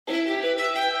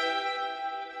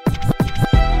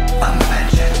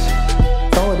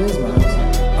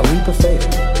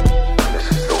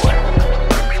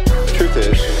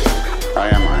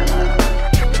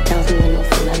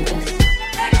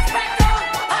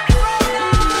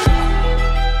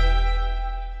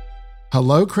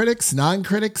Hello, critics,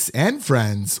 non-critics, and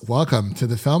friends. Welcome to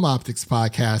the Film Optics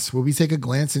Podcast, where we take a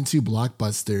glance into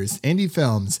blockbusters, indie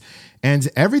films, and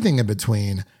everything in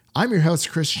between. I'm your host,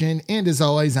 Christian, and as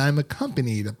always, I'm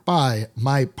accompanied by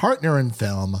my partner in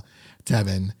film,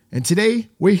 Devin. And today,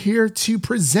 we're here to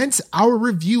present our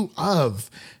review of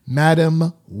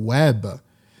Madam Web.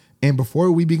 And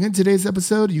before we begin today's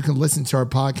episode, you can listen to our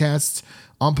podcasts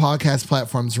on podcast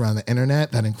platforms around the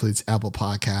internet. That includes Apple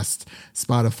Podcasts,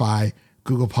 Spotify,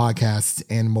 Google Podcasts,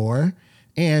 and more.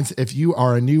 And if you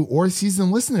are a new or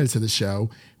seasoned listener to the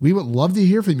show, we would love to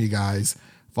hear from you guys.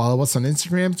 Follow us on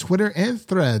Instagram, Twitter, and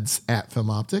Threads at Film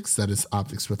Optics. That is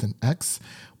optics with an X.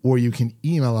 Or you can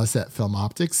email us at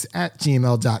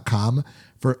filmoptics@gmail.com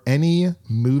for any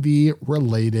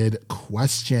movie-related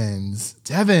questions.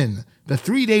 Devin, the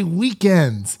 3-day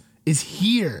weekend is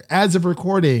here as of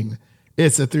recording.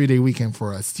 It's a 3-day weekend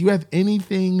for us. Do you have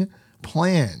anything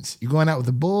planned? You going out with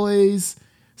the boys,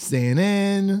 staying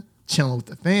in, chilling with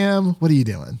the fam? What are you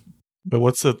doing? But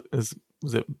was it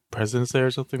President's Day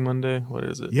or something Monday? What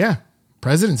is it? Yeah,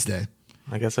 President's Day.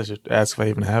 I guess I should ask if I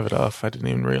even have it off. I didn't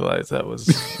even realize that was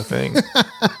a thing.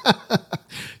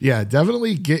 Yeah,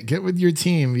 definitely get with your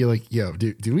team. Be like, yo,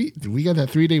 do we got that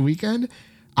 3-day weekend?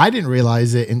 I didn't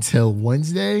realize it until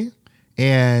Wednesday,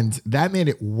 and that made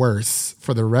it worse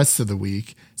for the rest of the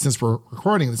week since we're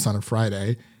recording this on a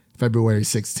Friday, February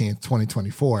 16th,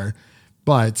 2024.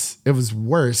 But it was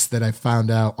worse that I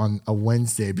found out on a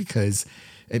Wednesday because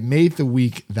it made the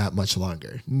week that much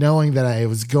longer, knowing that I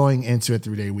was going into a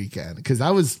 3-day weekend because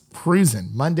I was cruising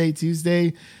Monday,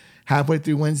 Tuesday, halfway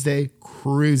through Wednesday,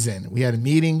 cruising. We had a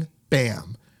meeting,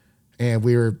 bam. And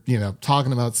we were,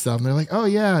 talking about stuff. And they're like, oh,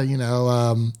 yeah,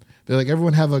 they're like,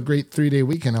 everyone have a great 3-day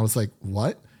weekend. I was like,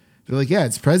 what? They're like, yeah,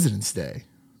 it's President's Day.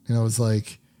 And I was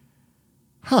like,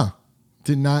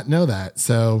 did not know that.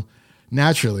 So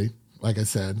naturally, like I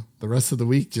said, the rest of the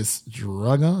week just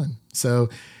drug on. So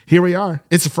here we are.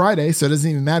 It's a Friday, so it doesn't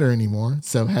even matter anymore.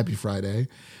 So happy Friday.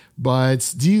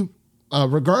 But do you,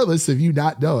 regardless of you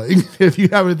not knowing, if you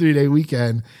have a 3-day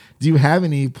weekend, do you have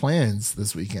any plans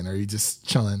this weekend? Or are you just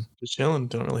chilling? Just chilling.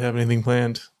 Don't really have anything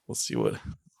planned. We'll see what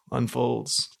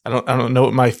unfolds. I don't know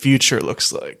what my future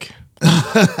looks like.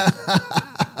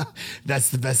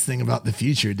 That's the best thing about the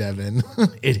future, Devin.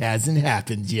 It hasn't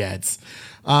happened yet.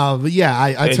 But yeah, I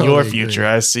in totally your agree. future,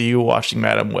 I see you watching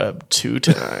Madam Web 2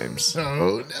 times.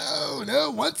 Oh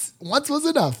no. Once was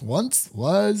enough. Once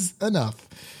was enough.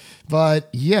 But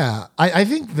yeah, I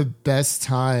think the best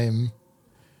time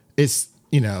is,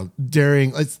 I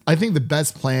think the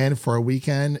best plan for a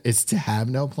weekend is to have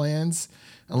no plans,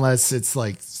 unless it's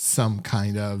like some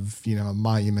kind of,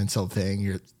 monumental thing.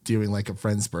 You're doing like a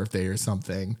friend's birthday or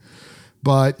something.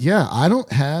 But yeah, I don't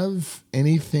have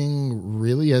anything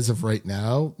really as of right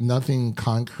now. Nothing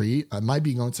concrete. I might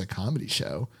be going to a comedy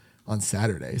show on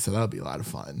Saturday, so that'll be a lot of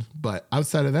fun. But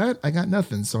outside of that, I got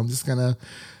nothing. So I'm just gonna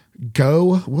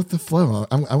go with the flow.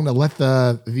 I'm gonna let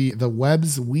the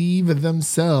webs weave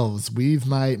themselves, weave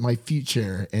my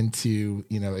future into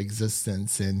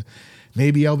existence, and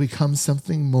maybe I'll become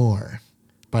something more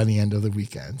by the end of the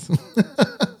weekend.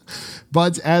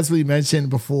 But as we mentioned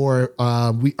before,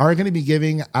 we are going to be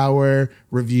giving our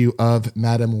review of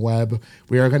Madam Web.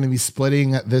 We are going to be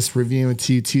splitting this review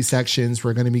into 2 sections.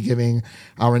 We're going to be giving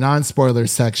our non-spoiler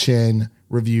section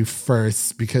review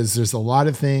first because there's a lot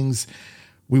of things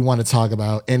we want to talk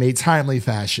about in a timely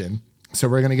fashion. So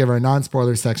we're going to give our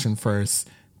non-spoiler section first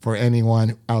for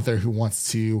anyone out there who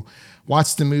wants to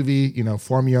watch the movie,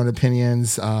 form your own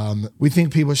opinions. We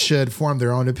think people should form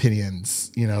their own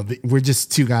opinions. We're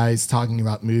just 2 guys talking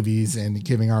about movies and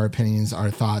giving our opinions, our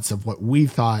thoughts of what we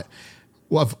thought,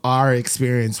 what our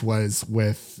experience was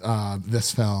with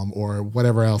this film or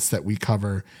whatever else that we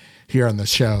cover here on the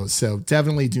show. So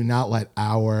definitely do not let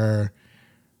our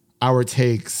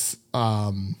takes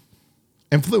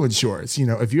influence yours.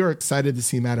 If you're excited to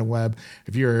see Madam Web,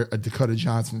 if you're a Dakota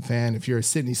Johnson fan, if you're a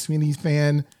Sydney Sweeney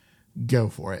fan, go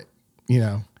for it.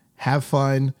 Have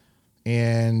fun,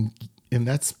 and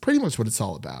that's pretty much what it's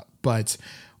all about. But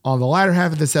on the latter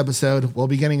half of this episode, we'll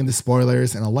be getting into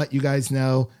spoilers, and I'll let you guys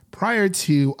know prior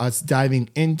to us diving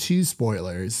into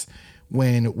spoilers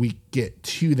when we get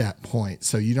to that point.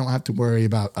 So you don't have to worry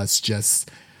about us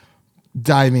just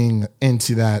diving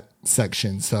into that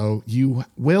section. So you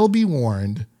will be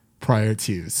warned prior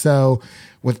to. So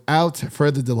without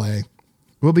further delay,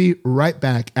 we'll be right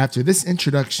back after this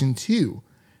introduction to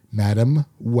Madam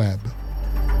Web.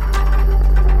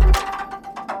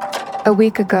 A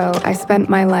week ago, I spent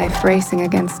my life racing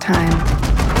against time.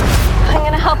 I'm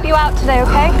gonna help you out today,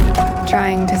 okay?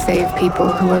 Trying to save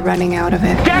people who were running out of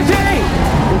it.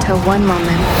 Jackie! Until one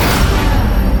moment,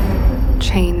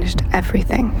 changed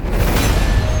everything.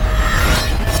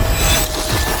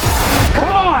 Come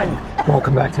on!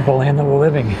 Welcome back to the land of the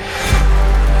living.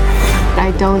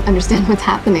 I don't understand what's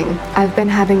happening. I've been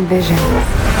having visions.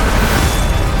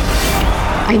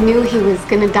 I knew he was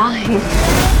gonna die.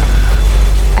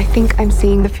 I think I'm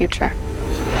seeing the future.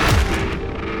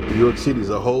 New York City's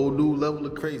a whole new level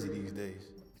of crazy these days.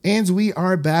 And we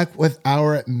are back with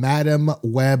our Madam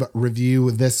Web review.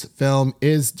 This film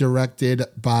is directed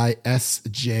by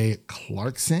S.J.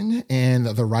 Clarkson, and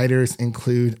the writers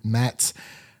include Matt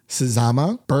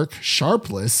Sazama, Burke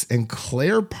Sharpless, and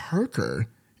Claire Parker,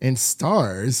 and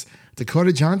stars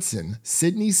Dakota Johnson,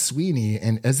 Sydney Sweeney,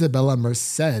 and Isabella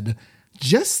Merced,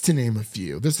 just to name a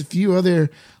few. There's a few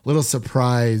other little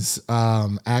surprise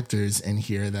actors in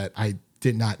here that I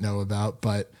did not know about,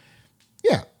 but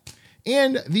yeah.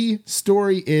 And the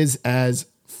story is as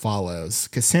follows.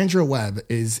 Cassandra Webb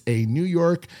is a New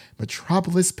York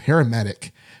metropolis paramedic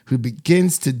who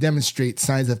begins to demonstrate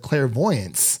signs of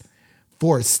clairvoyance.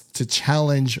 Forced to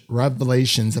challenge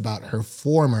revelations about her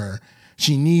former,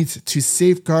 she needs to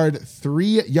safeguard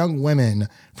 3 young women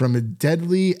from a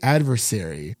deadly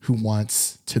adversary who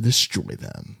wants to destroy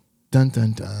them. Dun,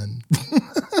 dun, dun.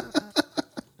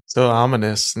 So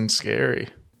ominous and scary.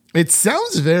 It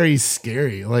sounds very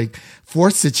scary, like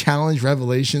forced to challenge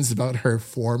revelations about her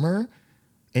former,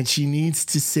 and she needs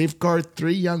to safeguard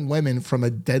 3 young women from a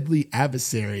deadly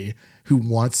adversary who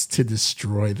wants to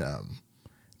destroy them.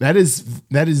 That is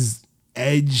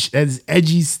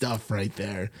edgy stuff right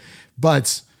there.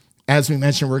 But as we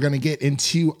mentioned, we're going to get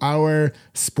into our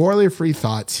spoiler-free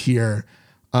thoughts here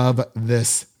of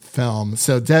this film.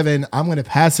 So Devin, I'm going to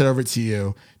pass it over to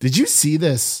you. Did you see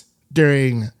this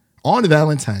on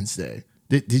Valentine's Day?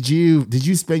 Did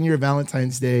you spend your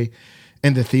Valentine's Day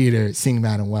in the theater seeing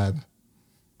Madam Web?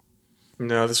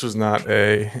 No, this was not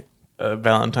a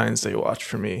Valentine's Day watch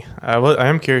for me. I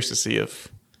am curious to see if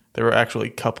there were actually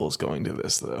couples going to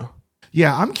this, though.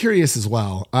 Yeah, I'm curious as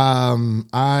well.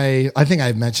 I think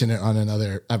I mentioned it on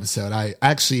another episode. I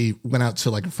actually went out to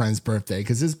like a friend's birthday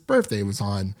because his birthday was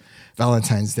on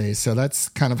Valentine's Day. So that's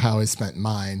kind of how I spent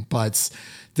mine. But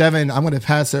Devin, I'm going to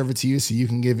pass over to you so you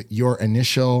can give your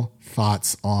initial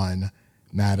thoughts on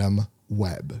Madam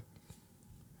Web.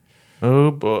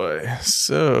 Oh boy.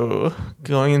 So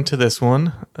going into this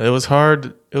one, it was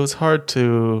hard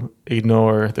to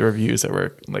ignore the reviews that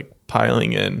were like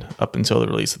piling in up until the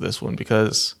release of this one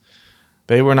because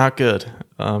they were not good.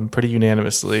 Pretty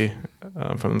unanimously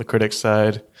from the critics'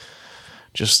 side.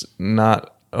 Just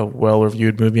not a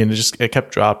well-reviewed movie, and it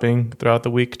kept dropping throughout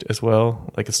the week as well.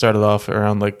 Like it started off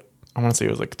around like, I want to say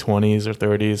it was like 20s or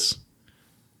 30s,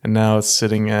 and now it's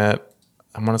sitting at,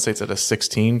 I want to say it's at a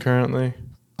 16 currently.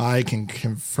 I can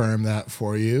confirm that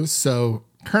for you. So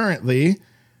currently,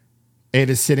 it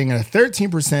is sitting at a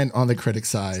 13% on the critic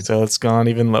side. So it's gone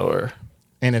even lower.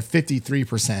 And a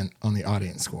 53% on the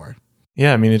audience score.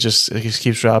 Yeah, I mean, it just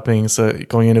keeps dropping. So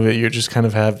going into it, you just kind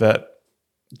of have that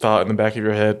thought in the back of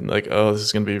your head, like, oh, this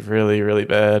is going to be really, really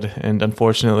bad. And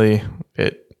unfortunately,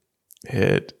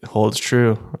 it holds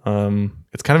true.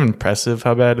 It's kind of impressive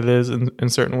how bad it is in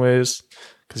certain ways,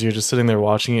 because you're just sitting there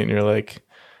watching it and you're like,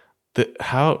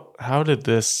 how did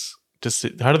these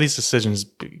decisions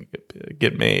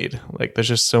get made? Like, there's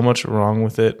just so much wrong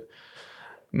with it.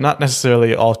 Not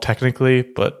necessarily all technically,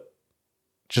 but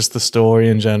just the story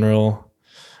in general,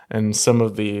 and some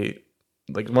of the,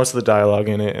 like, most of the dialogue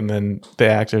in it, and then the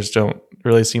actors don't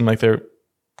really seem like they're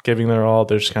giving their all.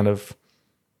 They're just kind of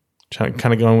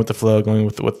going with the flow, going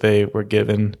with what they were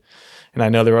given. And I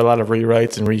know there were a lot of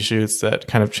rewrites and reshoots that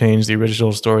kind of changed the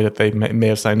original story that they may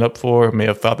have signed up for, may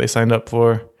have thought they signed up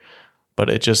for, but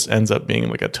it just ends up being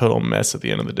like a total mess at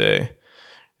the end of the day.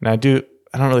 And I don't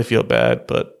really feel bad,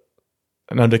 but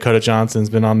I know Dakota Johnson's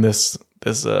been on this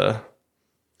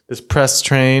press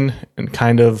train and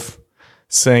kind of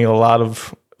saying a lot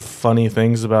of funny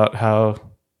things about how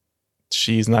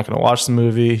she's not going to watch the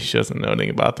movie. She doesn't know anything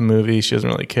about the movie. She doesn't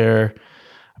really care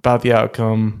about the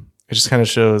outcome. It just kind of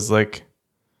shows like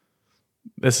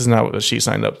this is not what she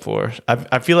signed up for.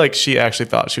 I feel like she actually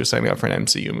thought she was signing up for an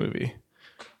MCU movie.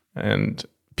 And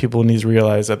people need to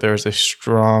realize that there is a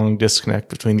strong disconnect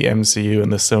between the MCU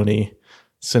and the Sony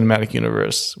cinematic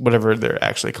universe, whatever they're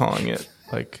actually calling it,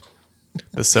 like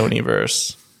the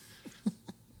Sony-verse.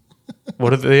 What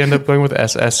did they end up going with?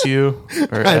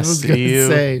 SSU or I was going to SCU?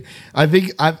 say, I think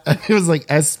it was like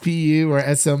SPU or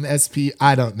SMSP.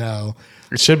 I don't know.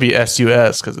 It should be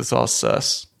SUS because it's all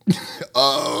sus.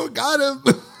 Oh, got him.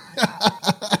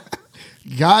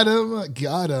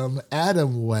 Got him.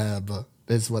 Adam Webb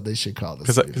is what they should call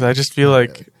this. Because I just feel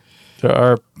like there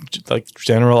are like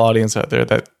general audience out there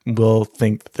that will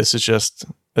think that this is just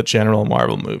a general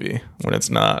Marvel movie when it's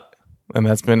not. And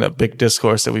that's been a big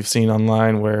discourse that we've seen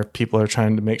online where people are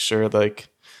trying to make sure like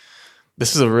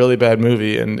this is a really bad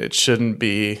movie and it shouldn't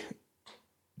be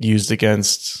used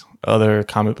against other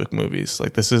comic book movies.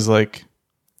 Like this is like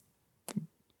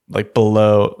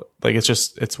below, like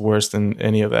it's worse than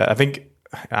any of that. I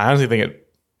honestly think it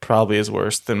probably is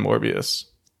worse than Morbius,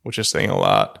 which is saying a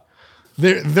lot.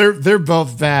 They're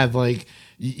both bad. Like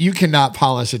you cannot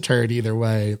polish a turd either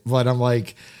way. But I'm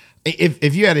like,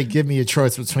 if you had to give me a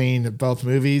choice between both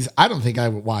movies, I don't think I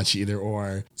would watch either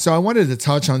or. So I wanted to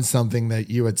touch on something that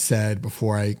you had said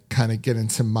before I kind of get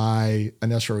into my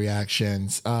initial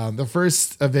reactions. The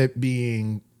first of it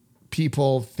being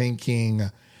people thinking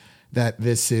that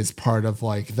this is part of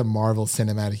like the Marvel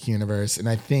Cinematic Universe. And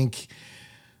I think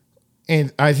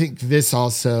this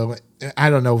also, I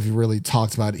don't know if we really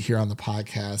talked about it here on the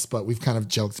podcast, but we've kind of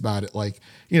joked about it, like,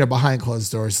 you know, behind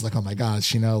closed doors, like, oh my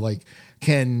gosh, you know, like,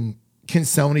 can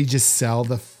Sony just sell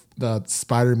the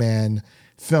Spider-Man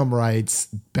film rights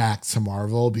back to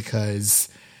Marvel? Because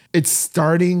it's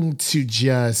starting to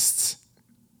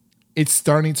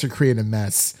create a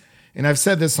mess. And I've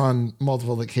said this on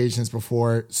multiple occasions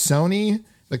before. Sony,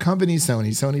 the company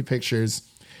Sony Pictures,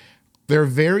 they're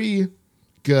very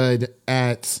good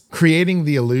at creating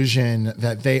the illusion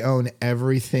that they own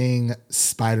everything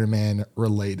Spider-Man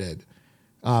related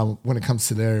when it comes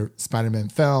to their Spider-Man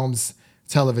films,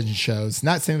 television shows.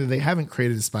 Not saying that they haven't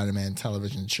created a Spider-Man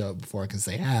television show before, because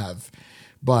they have,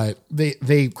 but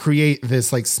they create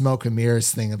this like smoke and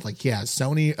mirrors thing of like, yeah,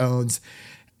 Sony owns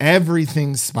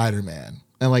everything Spider-Man.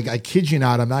 And like, I kid you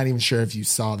not, I'm not even sure if you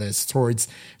saw this towards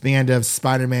the end of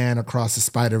Spider-Man Across the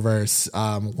Spider-Verse,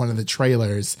 one of the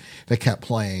trailers that kept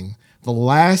playing. The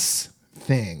last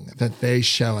thing that they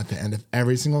show at the end of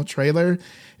every single trailer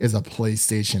is a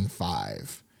PlayStation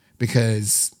 5,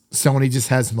 because Sony just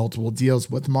has multiple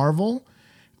deals with Marvel.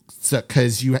 So,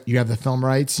 because you have the film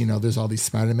rights, you know, there's all these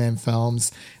Spider-Man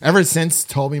films ever since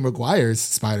Tobey Maguire's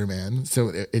Spider-Man.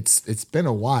 So it's been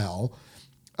a while.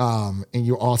 And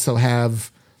you also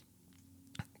have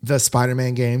the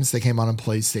Spider-Man games that came out on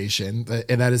PlayStation.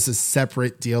 And that is a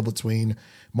separate deal between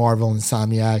Marvel and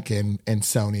Insomniac and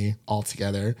Sony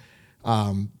altogether.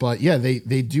 But yeah,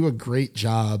 they do a great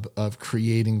job of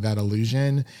creating that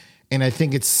illusion. And I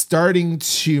think it's starting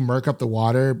to murk up the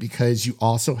water, because you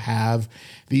also have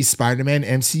the Spider-Man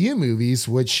MCU movies,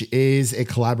 which is a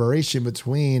collaboration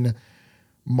between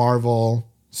Marvel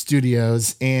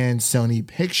Studios and Sony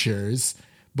Pictures.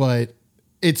 But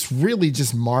it's really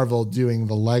just Marvel doing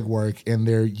the legwork, and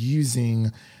they're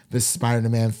using the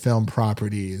Spider-Man film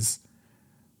properties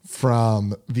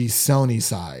from the Sony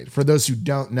side. For those who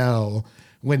don't know,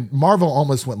 when Marvel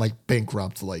almost went like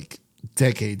bankrupt like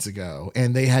decades ago,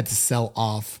 and they had to sell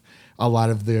off a lot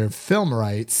of their film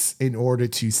rights in order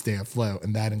to stay afloat.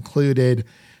 And that included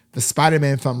the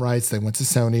Spider-Man film rights that went to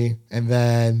Sony, and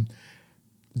then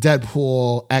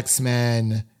Deadpool,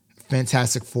 X-Men,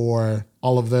 Fantastic Four,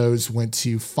 all of those went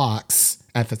to Fox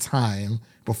at the time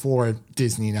before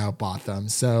Disney now bought them.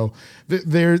 So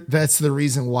that's the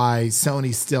reason why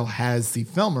Sony still has the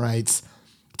film rights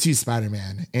to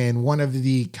Spider-Man. And one of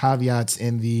the caveats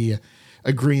in the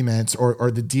agreements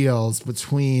or the deals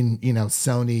between, you know,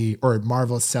 Sony or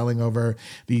Marvel selling over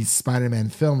these Spider-Man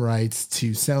film rights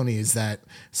to Sony is that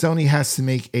Sony has to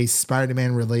make a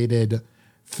Spider-Man related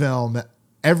film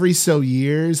every so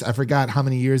years. I forgot how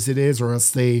many years it is, or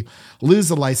else they lose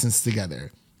the license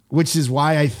together, which is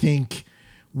why I think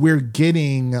we're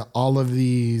getting all of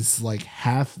these like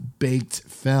half-baked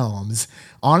films.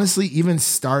 Honestly, even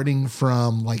starting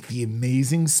from like The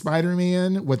Amazing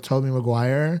Spider-Man with Tobey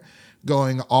Maguire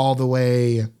going all the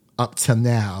way up to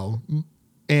now.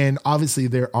 And obviously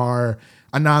there are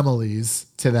anomalies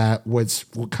to that, which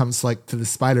comes like to the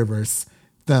Spider-Verse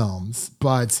films,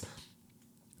 but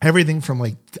everything from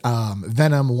like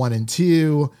Venom 1 and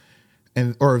 2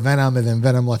 or Venom and then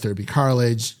Venom Let There Be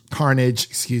Carnage,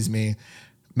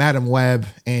 Madam Web,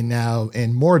 and now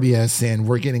in Morbius, and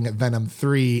we're getting a Venom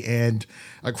 3 and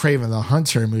a Kraven the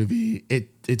Hunter movie.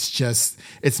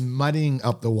 It's muddying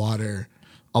up the water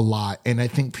a lot. And I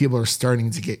think people are starting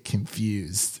to get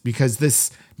confused, because this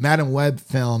Madam Web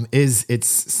film is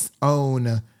its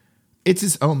own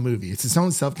movie. It's its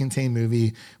own self-contained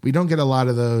movie. We don't get a lot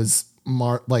of those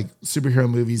like superhero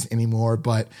movies anymore,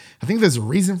 but I think there's a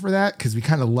reason for that, because we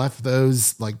kind of left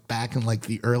those like back in like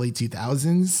the early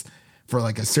 2000s for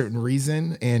like a certain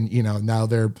reason. And, you know, now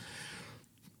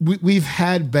we've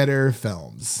had better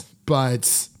films,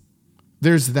 but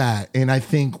there's that. And I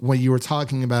think when you were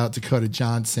talking about Dakota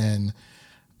Johnson,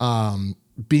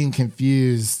 being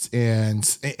confused,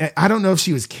 and I don't know if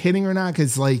she was kidding or not,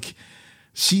 because like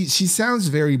she sounds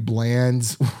very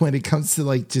bland when it comes to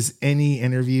like just any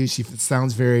interview. She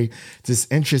sounds very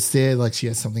disinterested, like she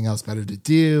has something else better to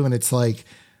do, and it's like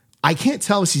I can't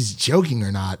tell if she's joking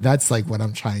or not. That's like what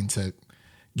I'm trying to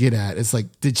get at. It's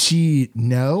like, did she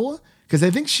know? Because I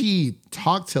think she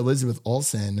talked to Elizabeth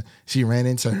Olsen. She ran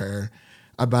into her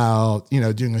about,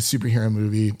 doing a superhero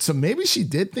movie. So maybe she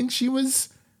did think she was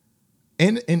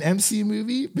in an MCU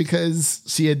movie, because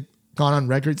she had gone on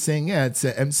record saying, yeah, it's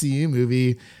an MCU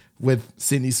movie with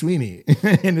Sydney Sweeney.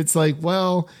 And it's like,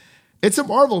 well, it's a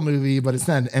Marvel movie, but it's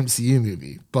not an MCU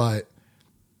movie. But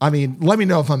I mean, let me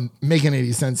know if I'm making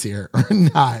any sense here or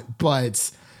not.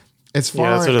 But as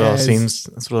far that's what it all seems.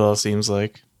 That's what it all seems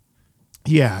like.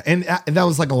 Yeah, and that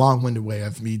was like a long-winded way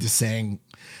of me just saying,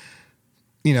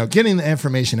 getting the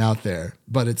information out there.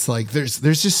 But it's like there's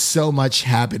just so much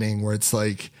happening where it's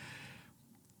like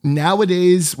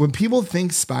nowadays when people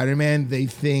think Spider-Man, they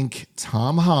think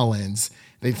Tom Holland's,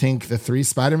 they think the 3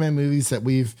 Spider-Man movies that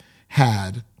we've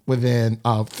had within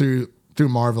through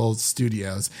Marvel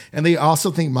Studios, and they also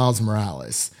think Miles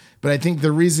Morales. But I think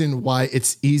the reason why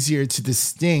it's easier to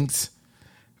distinct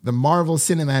the Marvel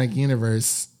Cinematic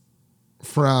Universe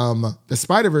from the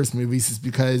Spider-Verse movies is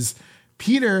because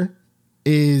Peter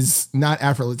is not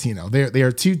Afro-Latino. They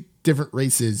are 2 different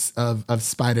races of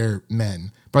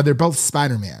Spider-Men, but they're both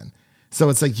Spider-Man. So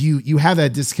it's like you have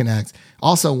that disconnect.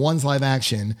 Also, one's live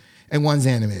action and one's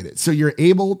animated. So you're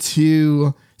able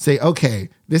to say, okay,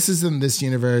 this is in this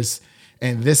universe,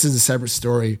 and this is a separate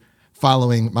story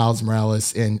following Miles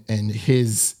Morales and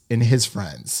his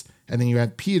friends. And then you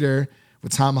have Peter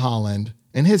with Tom Holland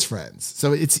and his friends.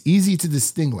 So it's easy to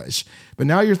distinguish. But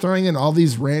now you're throwing in all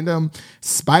these random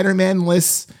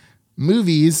Spider-Man-less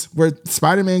movies where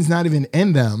Spider-Man's not even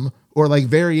in them, or like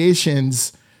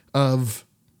variations of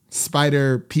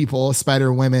Spider people,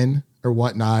 Spider women or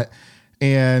whatnot.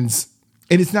 And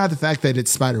it's not the fact that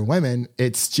it's Spider women.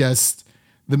 It's just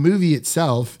the movie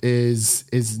itself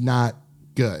is not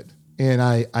good. And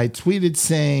I tweeted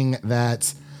saying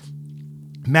that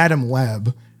Madam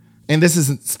Web, and this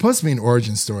isn't supposed to be an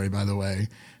origin story, by the way,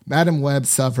 Madam Web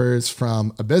suffers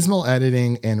from abysmal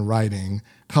editing and writing,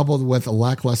 coupled with a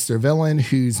lackluster villain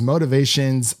whose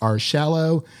motivations are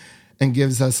shallow and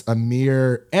gives us a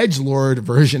mere edgelord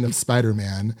version of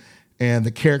Spider-Man. And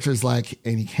the characters lack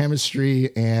any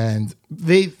chemistry, and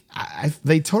they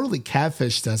totally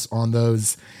catfished us on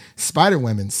those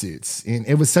Spider-Women suits. And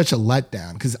it was such a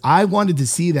letdown because I wanted to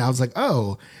see that. I was like,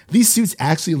 oh, these suits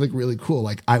actually look really cool.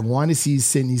 Like, I want to see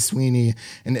Sydney Sweeney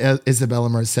and Isabella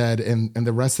Merced and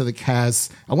the rest of the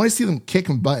cast. I want to see them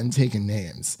kicking butt and taking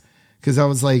names. Because I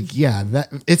was like, yeah,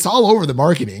 it's all over the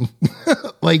marketing.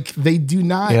 Like, they do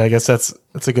not. Yeah, I guess that's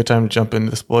a good time to jump into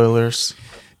the spoilers.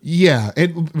 Yeah.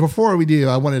 And before we do,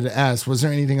 I wanted to ask, was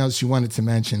there anything else you wanted to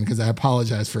mention? Because I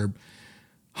apologize for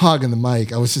hogging the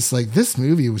mic. I was just like, this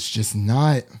movie was just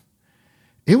not,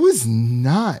 it was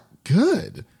not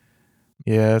good.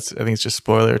 Yeah, I think it's just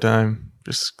spoiler time.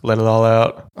 Just let it all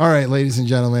out. All right, ladies and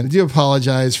gentlemen, I do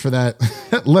apologize for that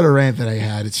little rant that I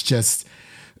had. It's just,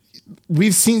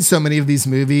 we've seen so many of these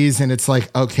movies, and it's like,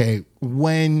 okay,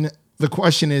 the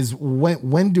question is,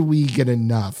 when do we get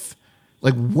enough?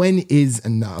 Like, when is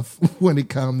enough when it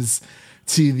comes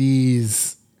to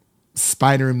these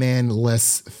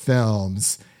Spider-Man-less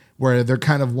films where they're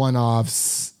kind of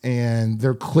one-offs and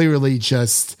they're clearly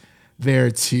just there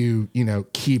to,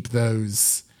 keep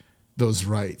those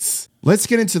rights. Let's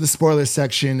get into the spoiler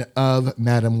section of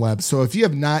Madam Web. So if you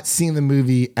have not seen the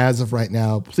movie as of right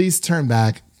now, please turn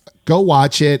back, go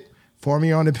watch it, form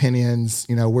your own opinions.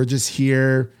 We're just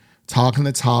here talking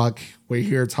the talk. We're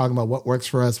here talking about what works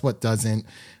for us, what doesn't.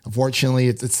 Unfortunately,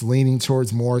 it's leaning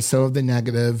towards more so of the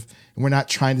negative. And we're not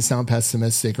trying to sound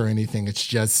pessimistic or anything. It's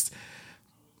just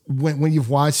when you've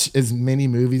watched as many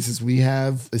movies as we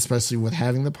have, especially with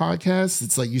having the podcast,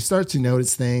 it's like you start to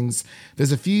notice things.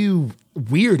 There's a few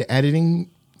weird editing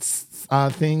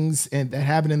things that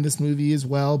happen in this movie as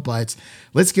well. But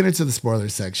let's get into the spoiler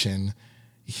section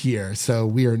here. So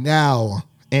we are now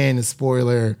in a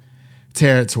spoiler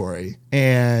territory,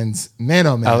 and man,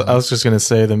 oh man, I was just going to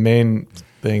say the main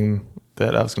thing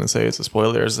that I was going to say is a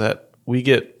spoiler is that we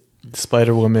get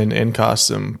Spider-Woman in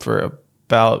costume for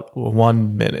about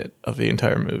 1 minute of the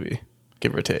entire movie,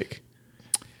 give or take.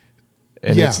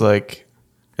 And yeah. it's like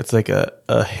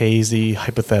a hazy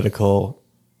hypothetical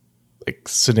like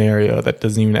scenario that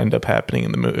doesn't even end up happening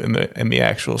in the movie in the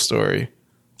actual story.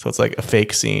 So it's like a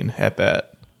fake scene at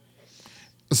that.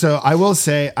 So I will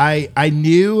say I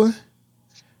knew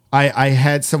I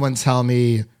had someone tell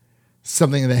me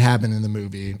something that happened in the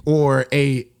movie or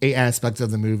a aspect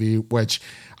of the movie, which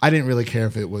I didn't really care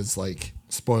if it was like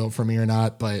spoiled for me or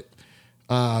not. But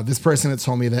this person had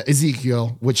told me that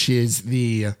Ezekiel, which is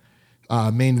the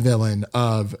main villain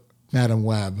of Madam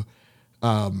Web,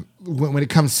 when it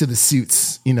comes to the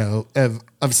suits, you know,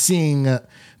 of seeing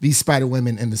these Spider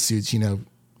Women in the suits, you know,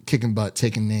 kicking butt,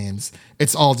 taking names,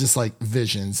 it's all just like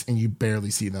visions and you barely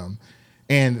see them.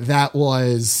 And that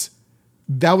was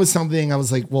something I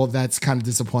was like, well, that's kind of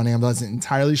disappointing. I wasn't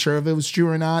entirely sure if it was true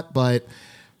or not, but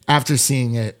after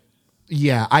seeing it,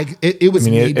 yeah, it was.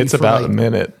 I mean, it's about like a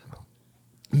minute,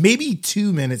 maybe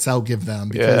 2 minutes. I'll give them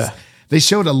because they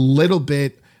showed a little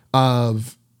bit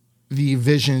of the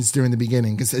visions during the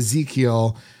beginning because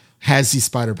Ezekiel has these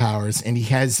spider powers and he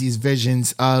has these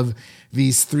visions of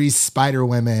these 3 Spider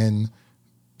Women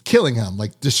killing him,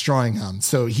 like destroying him.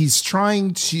 So he's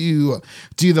trying to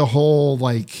do the whole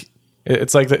like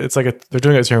it's like they're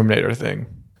doing a Terminator thing.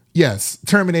 Yes,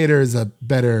 Terminator is a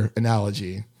better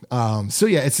analogy. So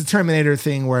yeah, it's a Terminator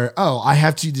thing where I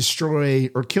have to destroy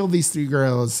or kill these 3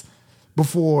 girls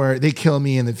before they kill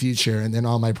me in the future, and then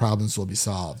all my problems will be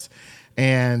solved.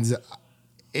 And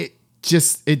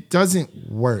it doesn't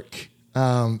work.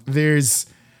 There's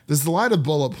a lot of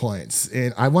bullet points,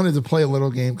 and I wanted to play a little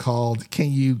game called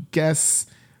Can You Guess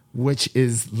Which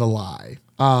Is the Lie?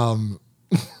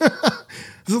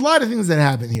 There's a lot of things that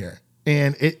happen here,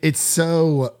 and it's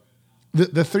so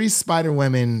the 3 Spider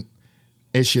Women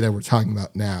issue that we're talking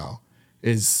about now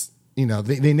is, you know,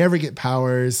 they never get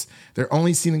powers. They're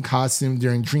only seen in costume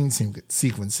during dream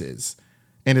sequences,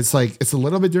 and it's like it's a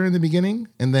little bit during the beginning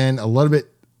and then a little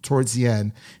bit towards the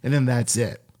end, and then that's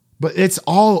it. But it's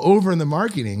all over in the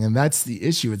marketing, and that's the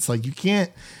issue. It's like you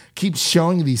can't keep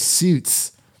showing these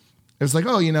suits. It's like,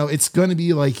 you know, it's going to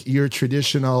be like your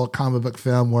traditional comic book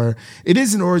film where it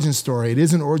is an origin story. It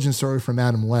is an origin story for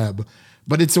Madam Web,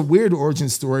 but it's a weird origin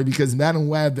story because Madam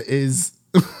Web is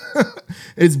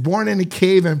born in a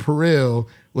cave in Peru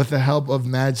with the help of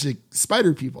magic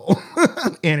spider people,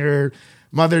 and her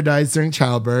mother dies during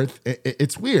childbirth.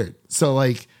 It's weird. So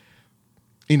like,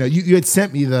 you know, you had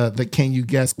sent me the Can You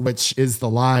Guess Which Is the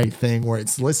Lie thing where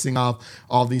it's listing off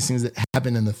all these things that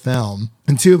happen in the film.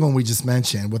 And 2 of them we just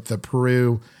mentioned with the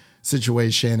Peru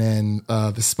situation and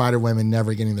the Spider Women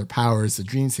never getting their powers, the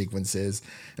dream sequences.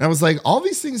 And I was like, all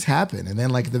these things happen. And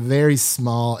then like at the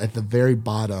very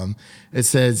bottom, it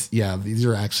says, yeah, these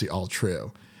are actually all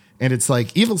true. And it's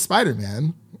like evil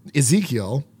Spider-Man,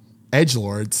 Ezekiel,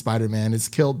 edgelord Spider-Man is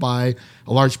killed by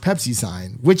a large Pepsi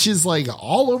sign, which is like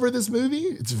all over this movie.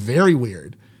 It's very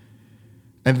weird.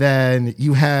 And then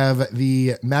you have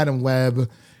the Madam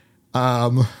Web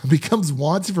becomes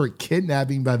wanted for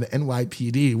kidnapping by the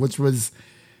NYPD, which was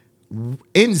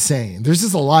insane. There's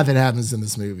just a lot that happens in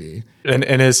this movie. And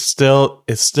is still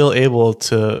able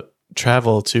to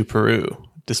travel to Peru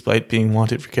despite being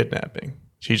wanted for kidnapping.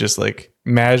 She just like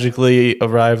magically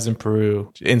arrives in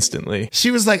Peru instantly.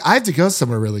 She was like, I have to go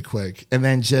somewhere really quick. And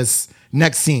then just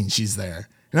next scene, she's there.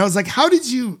 And I was like, how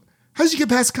did you get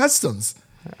past customs?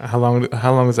 How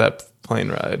long was that plane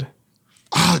ride?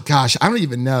 Oh gosh, I don't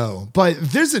even know. But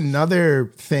there's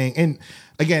another thing. And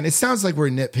again, it sounds like we're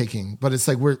nitpicking, but it's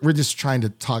like we're just trying to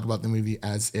talk about the movie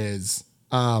as is.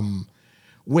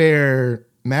 Where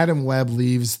Madam Web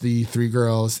leaves the 3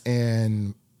 girls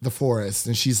in the forest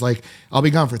and she's like, I'll be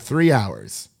gone for 3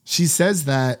 hours. She says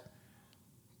that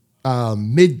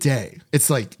midday.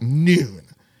 It's like noon.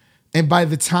 And by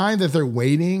the time that they're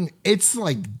waiting, it's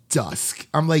like dusk.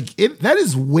 I'm like, that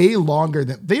is way longer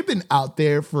than they've been out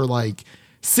there for like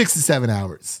 6 to 7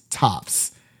 hours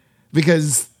tops.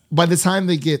 Because by the time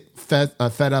they get fed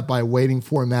up by waiting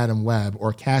for Madam Web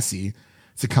or Cassie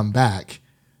to come back,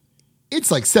 it's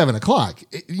like 7 o'clock.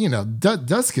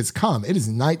 Dusk has come. It is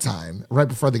nighttime right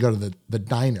before they go to the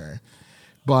diner.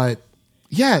 But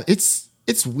yeah, it's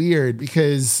weird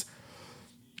because,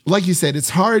 like you said, it's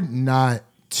hard not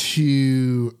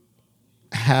to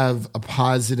have a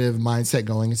positive mindset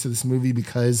going into this movie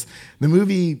because the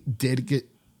movie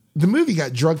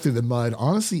got dragged through the mud,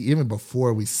 honestly, even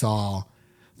before we saw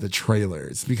the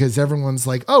trailers, because everyone's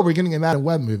like, oh, we're getting a Madam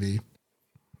Web movie.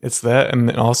 It's that, and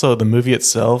also the movie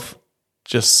itself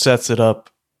just sets it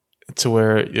up to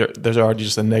where there's already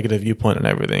just a negative viewpoint on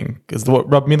everything. Because what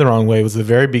rubbed me the wrong way was the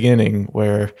very beginning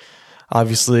where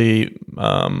obviously,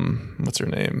 what's her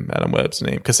name? Madam Web's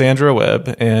name, Cassandra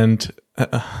Webb and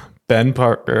Ben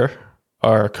Parker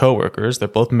are co-workers. They're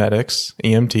both medics,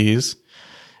 EMTs,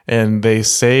 and they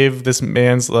save this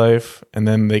man's life, and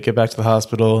then they get back to the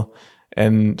hospital,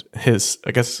 and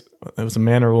I guess it was a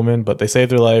man or a woman, but they save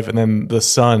their life, and then the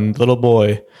son, little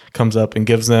boy, comes up and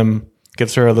gives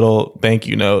her a little thank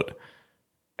you note,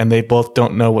 and they both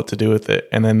don't know what to do with it.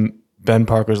 And then Ben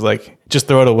Parker's like, just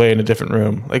throw it away in a different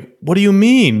room. Like, what do you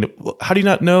mean? How do you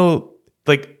not know?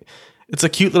 Like, it's a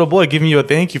cute little boy giving you a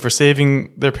thank you for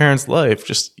saving their parents' life.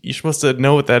 Just, you're supposed to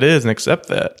know what that is and accept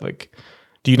that. Like,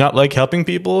 do you not like helping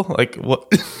people? Like, what?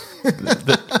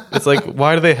 It's like,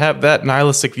 why do they have that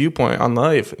nihilistic viewpoint on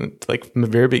life? And like, from the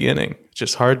very beginning, it's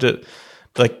just hard to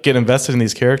like get invested in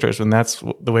these characters when that's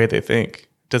the way they think.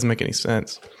 It doesn't make any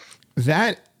sense.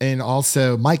 That, and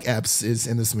also Mike Epps is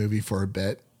in this movie for a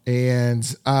bit. And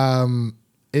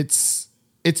it's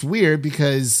weird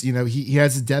because, you know, he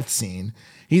has a death scene.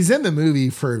 He's in the movie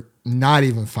for not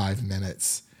even 5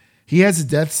 minutes. He has a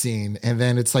death scene, and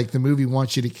then it's like the movie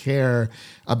wants you to care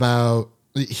about.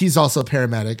 He's also a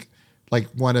paramedic, like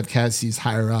one of Cassie's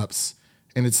higher ups,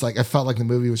 and it's like I felt like the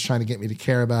movie was trying to get me to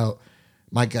care about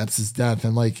Mike Epps' death.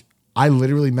 And like, I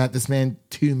literally met this man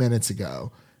 2 minutes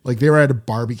ago. Like, they were at a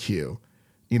barbecue.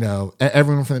 You know,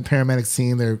 everyone from the paramedic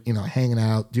team, they're, you know, hanging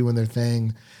out, doing their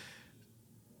thing.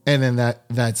 And then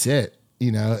that's it,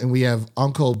 you know. And we have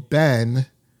Uncle Ben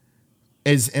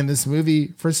is in this movie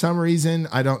for some reason.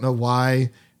 I don't know why.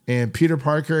 And Peter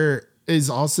Parker is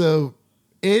also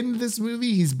in this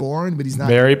movie. He's born, but he's not.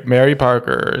 Mary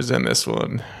Parker is in this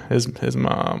one. His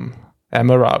mom,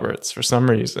 Emma Roberts, for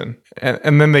some reason.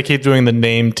 And then they keep doing the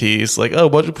name tease, like, oh,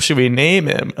 what should we name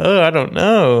him? Oh, I don't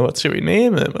know. What should we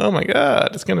name him? Oh my God,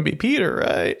 it's gonna be Peter,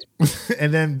 right?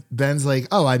 And then Ben's like,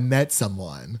 oh, I met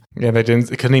someone. Yeah, they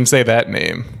couldn't even say that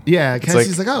name. Yeah,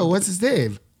 Cassie's like, oh, what's his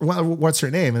name? What's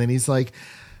her name? And then he's like,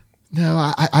 no,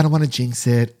 I don't want to jinx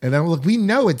it. And then look, we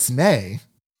know it's May.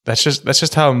 That's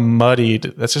just how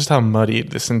muddied this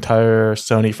entire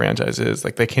Sony franchise is.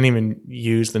 Like, they can't even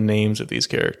use the names of these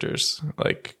characters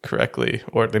like correctly,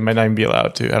 or they might not even be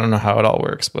allowed to. I don't know how it all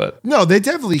works, but no, they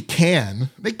definitely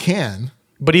can. They can.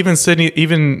 But even Sydney's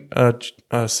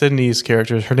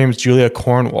character, her name is Julia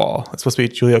Cornwall. It's supposed to be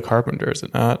Julia Carpenter, is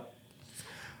it not?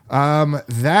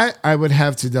 That I would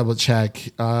have to double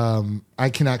check. I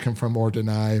cannot confirm or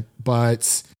deny,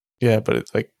 but yeah, but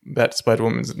it's like that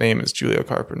Spider-Woman's name is Julia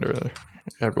Carpenter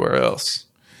everywhere else.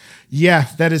 Yeah,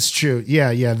 that is true.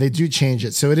 Yeah, they do change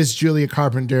it. So it is Julia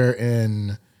Carpenter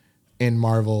in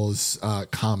Marvel's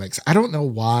comics. I don't know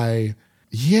why.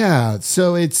 Yeah,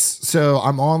 so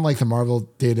I'm on like the Marvel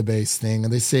database thing,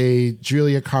 and they say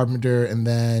Julia Carpenter, and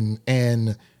then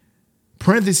in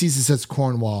parentheses it says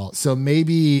Cornwall. So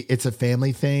maybe it's a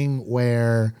family thing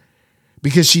where,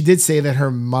 because she did say that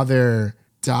her mother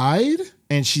died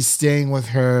and she's staying with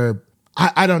her.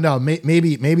 I don't know.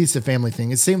 Maybe it's a family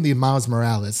thing. It's same with Miles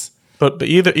Morales. But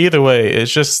either way,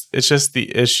 it's just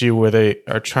the issue where they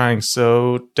are trying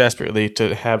so desperately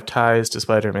to have ties to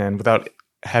Spider-Man without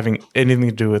having anything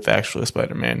to do with actual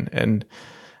Spider-Man. And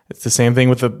it's the same thing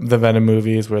with the Venom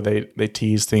movies where they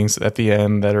tease things at the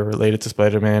end that are related to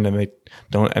Spider-Man and they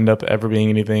don't end up ever being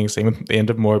anything. Same with the end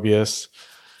of Morbius.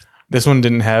 This one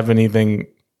didn't have anything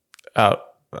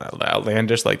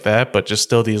outlandish like that, but just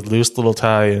still these loose little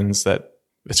tie-ins that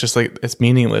it's just like it's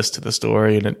meaningless to the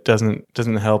story and it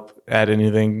doesn't help add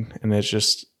anything, and it's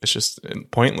just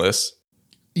pointless.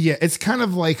 Yeah, it's kind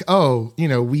of like, oh, you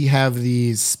know, we have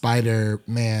the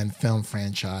Spider-Man film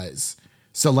franchise,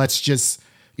 so let's just,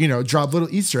 you know, drop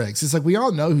little Easter eggs. It's like we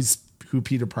all know who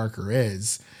Peter Parker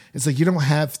is. It's like you don't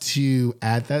have to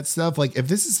add that stuff. Like if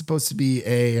this is supposed to be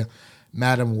a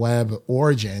Madam Web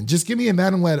origin, just give me a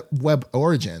Madam Web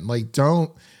origin. Like, don't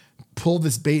pull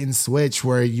this bait and switch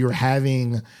where you're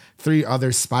having 3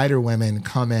 other Spider Women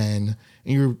come in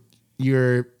and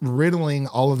you're riddling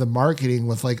all of the marketing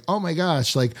with like, oh my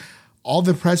gosh, like all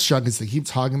the press junkets they keep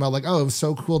talking about, like, oh, it was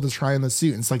so cool to try on the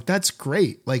suit. And it's like, that's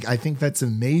great. Like, I think that's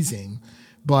amazing,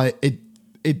 but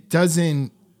it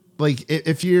doesn't, like,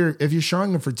 if you're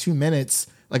showing them for 2 minutes,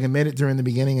 like a minute during the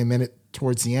beginning, a minute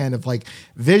towards the end of like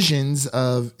visions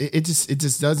of it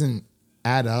just doesn't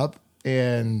add up.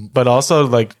 And but also,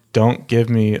 like, don't give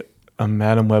me a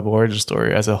Madam Web origin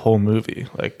story as a whole movie.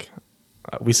 Like,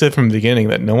 we said from the beginning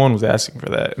that no one was asking for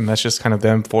that, and that's just kind of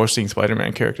them forcing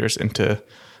Spider-Man characters into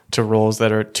roles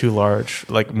that are too large.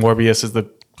 Like Morbius is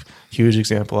the huge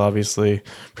example, obviously.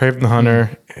 Kraven the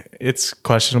Hunter, it's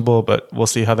questionable, but we'll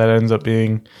see how that ends up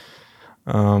being.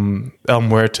 El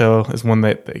Muerto is one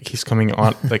that like, he's coming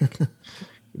on like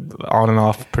on and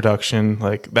off production,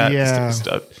 like that. Yeah. Is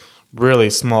a really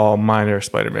small, minor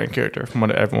Spider-Man character from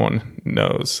what everyone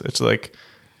knows. It's like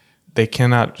they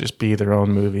cannot just be their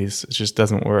own movies. It just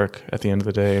doesn't work at the end of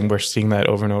the day, and we're seeing that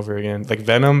over and over again. Like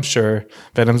Venom, sure,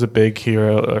 Venom's a big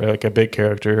hero or like a big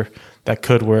character that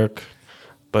could work,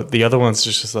 but the other one's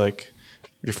just like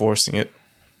you're forcing it.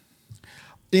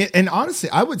 And honestly,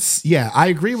 I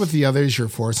agree with the others. You're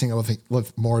forcing it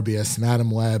with Morbius,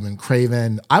 Madam Web, and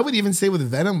Craven. I would even say with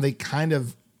Venom, they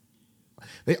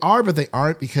are, but they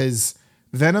aren't, because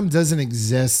Venom doesn't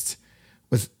exist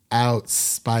without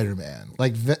Spider-Man.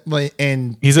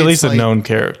 And he's at least a known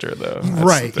character, though. That's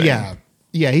right?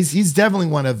 Yeah. He's definitely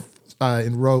one of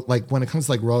in rogue, like when it comes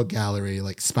to like rogue gallery,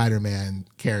 like Spider-Man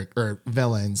character or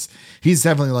villains, he's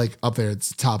definitely like up there at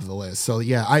the top of the list. So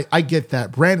yeah, I get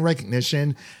that brand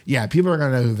recognition. Yeah, people are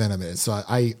gonna know who Venom is. So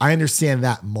I understand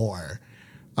that more.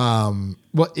 Well,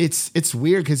 it's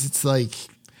weird because it's like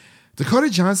Dakota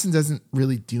Johnson doesn't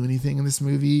really do anything in this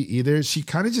movie either. She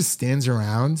kind of just stands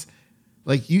around.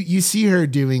 Like you see her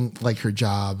doing like her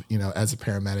job, you know, as a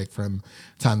paramedic from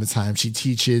time to time. She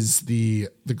teaches the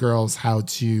girls how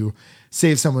to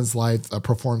save someone's life,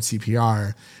 perform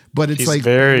CPR. But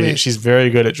it's she's very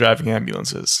good at driving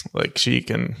ambulances. Like she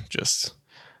can just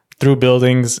through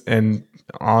buildings and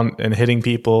hitting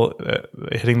people,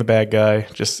 hitting the bad guy,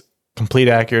 just complete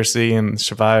accuracy, and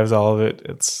survives all of it.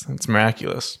 It's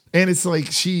miraculous. And it's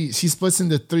like she splits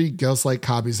into 3 ghost-like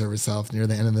copies of herself near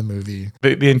the end of the movie.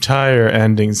 The entire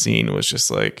ending scene was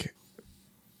just like,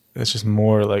 it's just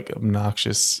more like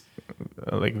obnoxious,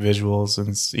 like visuals and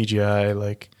CGI.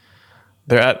 Like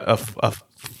they're at a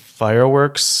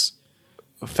fireworks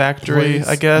factory,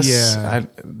 I guess. Yeah.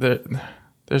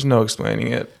 There's no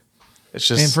explaining it. It's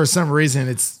just, and for some reason,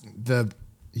 it's the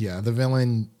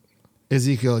villain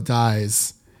Ezekiel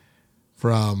dies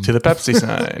from to the Pepsi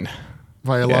sign.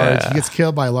 He gets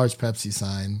killed by a large Pepsi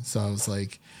sign. So I was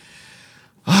like,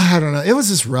 I don't know. It was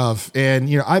just rough. And,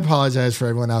 you know, I apologize for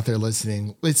everyone out there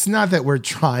listening. It's not that we're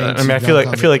trying to. I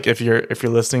feel like if you're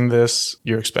listening to this,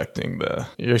 you're expecting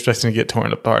to get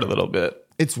torn apart a little bit.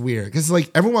 It's weird because like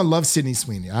everyone loves Sydney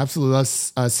Sweeney. I absolutely love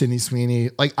Sydney Sweeney.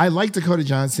 Like I like Dakota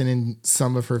Johnson in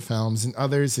some of her films, and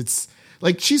others it's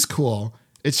like she's cool.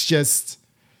 It's just,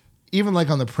 even like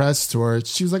on the press tour,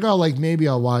 she was like, oh, like maybe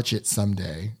I'll watch it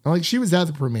someday. And like she was at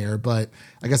the premiere, but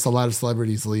I guess a lot of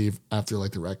celebrities leave after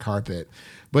like the red carpet.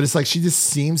 But it's like she just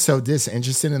seems so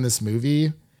disinterested in this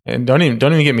movie. And don't even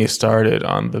get me started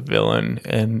on the villain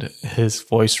and his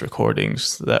voice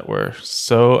recordings that were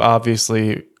so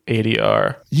obviously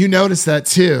ADR. You noticed that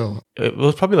too. It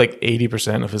was probably like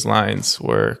 80% of his lines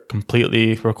were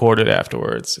completely recorded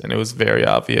afterwards, and it was very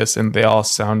obvious, and they all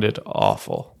sounded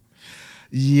awful.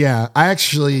 Yeah,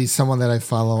 someone that I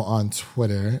follow on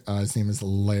Twitter, his name is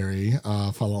Larry,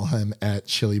 follow him at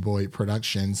Chili Boy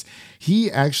Productions.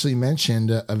 He actually mentioned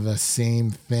the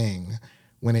same thing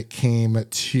when it came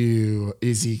to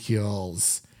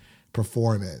Ezekiel's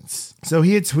performance. So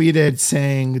he had tweeted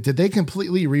saying, did they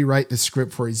completely rewrite the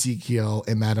script for Ezekiel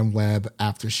and Madam Web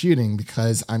after shooting?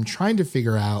 Because I'm trying to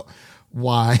figure out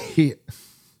why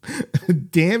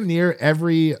damn near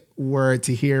every word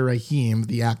Tahir Rahim,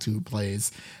 the actor who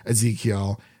plays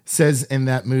Ezekiel, says in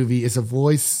that movie is a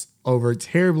voice over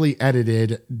terribly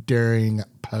edited during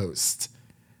post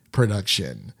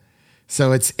production.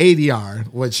 So it's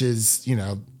ADR, which is, you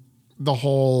know,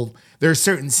 there are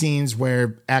certain scenes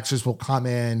where actors will come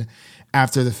in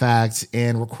after the fact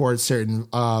and record certain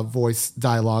voice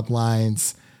dialogue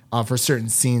lines for certain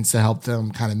scenes to help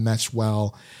them kind of mesh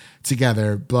well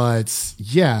together. But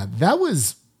yeah, that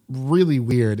was really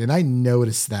weird. And I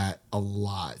noticed that a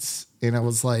lot. And I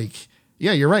was like,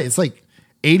 yeah, you're right. It's like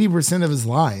 80% of his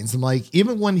lines. I'm like,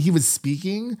 even when he was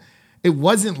speaking, it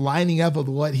wasn't lining up with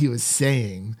what he was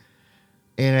saying.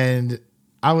 And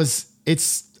I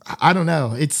don't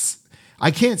know.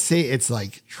 I can't say it's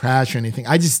like trash or anything.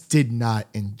 I just did not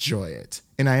enjoy it.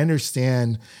 And I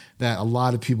understand that a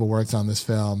lot of people worked on this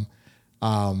film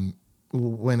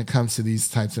when it comes to these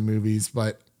types of movies.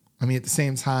 But I mean, at the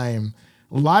same time,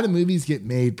 a lot of movies get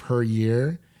made per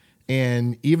year.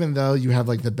 And even though you have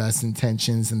like the best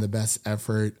intentions and the best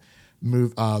effort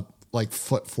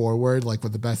foot forward, like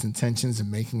with the best intentions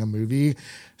in making a movie,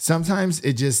 sometimes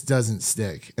it just doesn't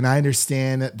stick. And I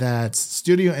understand that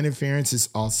studio interference is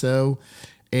also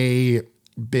a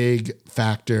big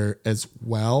factor as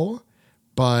well.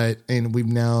 And we've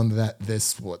known that there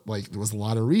was a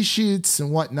lot of reshoots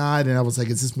and whatnot. And I was like,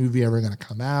 is this movie ever going to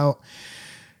come out?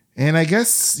 And I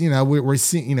guess, you know, we're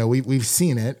seeing, you know, we've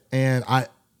seen it.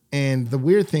 And the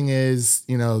weird thing is,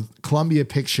 you know, Columbia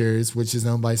Pictures, which is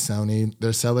owned by Sony,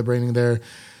 they're celebrating their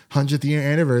 100th year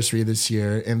anniversary this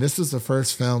year. And this was the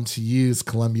first film to use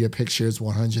Columbia Pictures'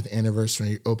 100th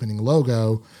anniversary opening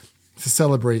logo to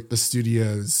celebrate the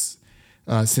studio's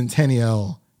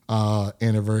centennial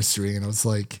anniversary. And I was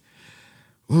like,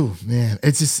 ooh, man,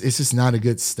 it's just not a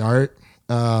good start.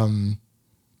 I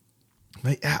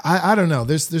don't know.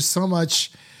 There's so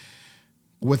much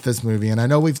with this movie, and I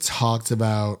know we've talked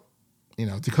about,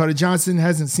 Dakota Johnson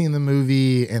hasn't seen the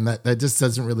movie, and that just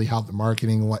doesn't really help the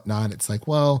marketing and whatnot. It's like,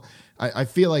 well, I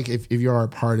feel like if you are a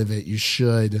part of it, you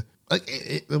should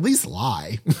at least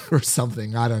lie or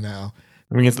something. I don't know.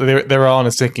 I mean, they were all on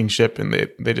a sinking ship, and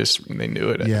they knew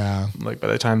it. Yeah. Like by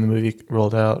the time the movie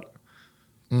rolled out.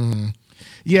 Mm-hmm.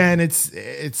 Yeah, and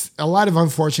it's a lot of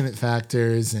unfortunate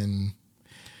factors, and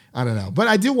I don't know. But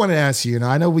I do want to ask you,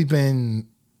 I know we've been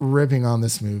ripping on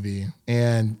this movie,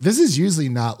 and this is usually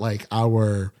not like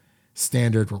our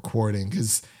standard recording,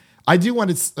 because I do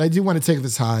want to take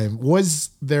the time.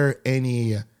 Was there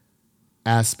any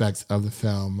aspects of the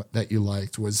film that you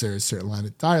liked? Was there a certain line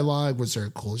of dialogue? Was there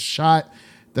a cool shot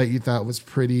that you thought was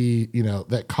pretty,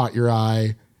 that caught your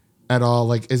eye at all?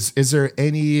 Like, is there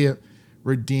any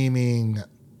redeeming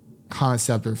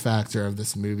concept or factor of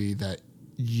this movie that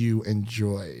you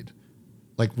enjoyed?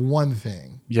 Like one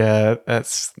thing. Yeah,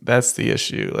 that's the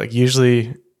issue. Like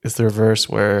usually it's the reverse,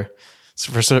 where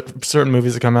for certain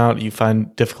movies that come out, you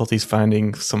find difficulties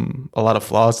finding a lot of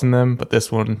flaws in them. But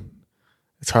this one,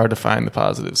 it's hard to find the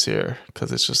positives here,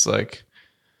 because it's just like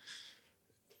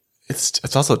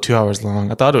it's also 2 hours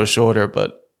long. I thought it was shorter,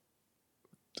 but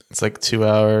it's like 2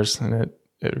 hours, and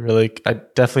it really I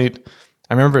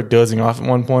remember dozing off at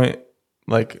one point.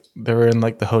 Like they were in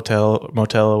like the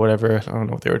motel or whatever. I don't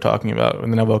know what they were talking about.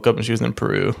 And then I woke up and she was in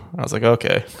Peru. I was like,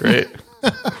 okay, great.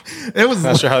 It was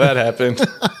not sure how that happened.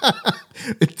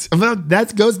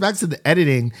 That goes back to the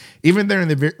editing, even there in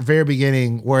the very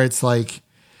beginning, where it's like,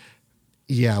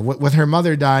 yeah, with her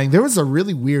mother dying, there was a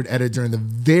really weird edit during the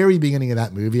very beginning of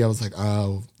that movie. I was like,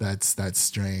 oh, that's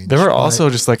strange. There were also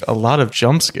just like a lot of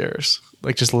jump scares,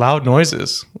 like just loud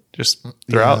noises just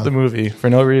throughout the movie for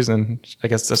no reason. I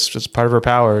guess that's just part of her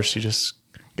power. She just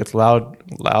gets loud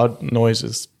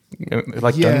noises,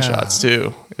 like gunshots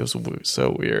too. It was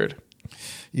so weird.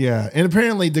 Yeah, and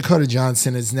apparently Dakota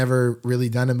Johnson has never really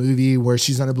done a movie where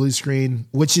she's on a blue screen,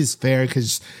 which is fair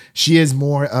because she is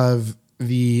more of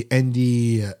the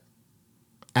indie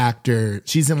actor.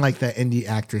 She's in like the indie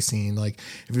actor scene. Like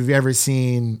if you've ever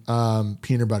seen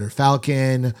Peanut Butter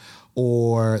Falcon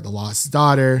or The Lost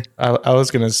Daughter. I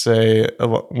was going to say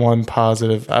one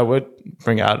positive I would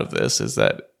bring out of this is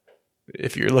that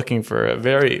if you're looking for a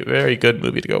very, very good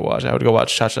movie to go watch, I would go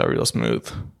watch Cha Cha Real Smooth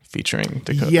featuring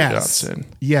Dakota Johnson.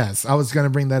 Yes, I was going to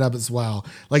bring that up as well.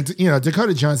 Like,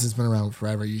 Dakota Johnson's been around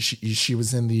forever. She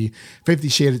was in the 50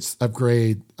 Shades of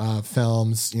Grey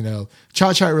films.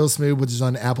 Cha Cha Real Smooth, which is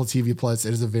on Apple TV Plus.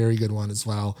 It is a very good one as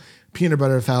well. Peanut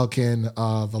Butter Falcon,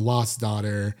 The Lost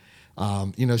Daughter.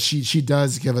 She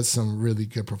does give us some really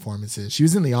good performances. She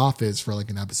was in The Office for like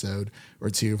an episode or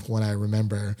two, from what I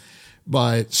remember.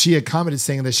 But she had commented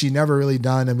saying that she never really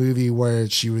done a movie where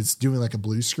she was doing like a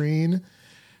blue screen.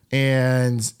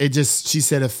 And she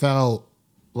said it felt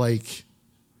like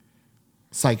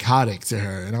psychotic to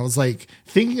her. And I was like,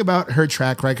 thinking about her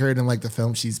track record and like the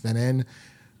film she's been in,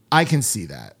 I can see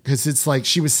that. Because it's like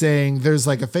she was saying there's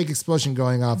like a fake explosion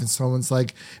going off and someone's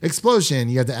like, explosion.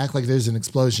 You have to act like there's an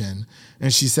explosion.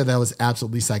 And she said that was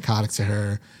absolutely psychotic to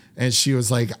her. And she was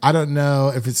like, I don't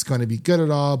know if it's going to be good at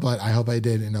all, but I hope I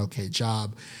did an okay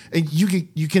job. And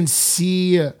you can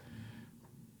see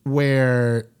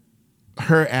where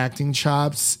her acting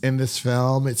chops in this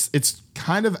film, it's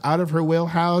kind of out of her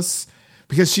wheelhouse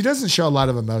because she doesn't show a lot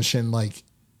of emotion like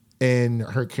in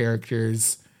her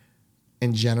characters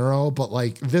in general, but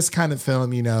like this kind of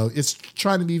film, it's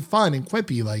trying to be fun and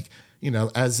quippy, like,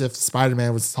 as if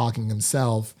Spider-Man was talking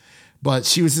himself, but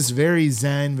she was just very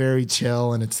zen, very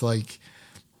chill. And it's like,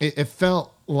 it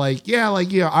felt like,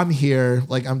 I'm here,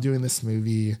 like I'm doing this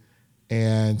movie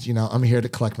and, I'm here to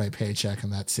collect my paycheck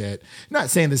and that's it. Not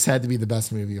saying this had to be the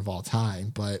best movie of all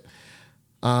time, but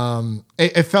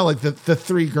it felt like the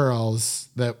three girls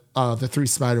the three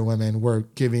Spider Women were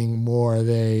giving more of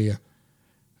a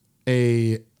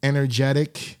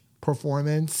energetic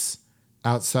performance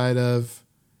outside of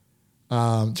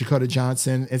Dakota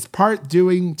Johnson. It's part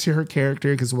doing to her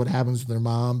character because of what happens with her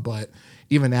mom, but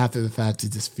even after the fact,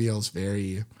 it just feels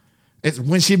it's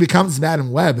when she becomes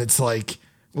Madam Web, it's like,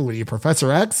 what are you,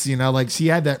 Professor X? Like she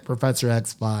had that Professor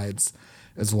X vibes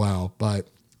as well. But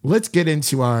let's get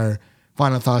into our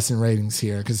final thoughts and ratings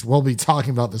here because we'll be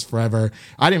talking about this forever.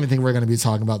 I didn't even think we were going to be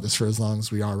talking about this for as long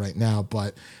as we are right now.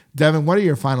 But Devin, what are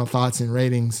your final thoughts and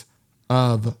ratings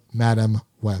of Madam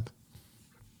Web?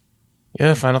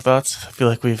 Yeah, final thoughts. I feel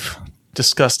like we've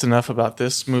discussed enough about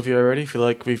this movie already. I feel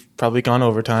like we've probably gone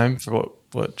over time for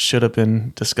what should have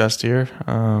been discussed here.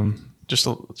 Just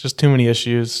too many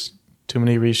issues, too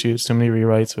many reshoots, too many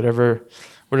rewrites, whatever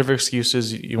whatever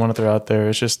excuses you want to throw out there,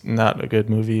 it's just not a good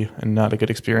movie and not a good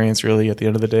experience, really, at the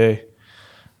end of the day.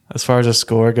 As far as the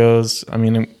score goes, I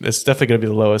mean, it's definitely going to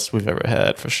be the lowest we've ever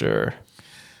had, for sure.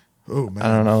 Oh, man.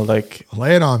 I don't know, like...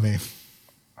 Lay it on me.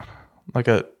 Like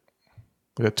a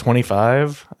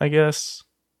 25, I guess.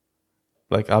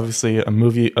 Like, obviously, a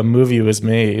movie was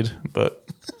made, but...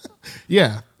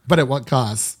 Yeah, but at what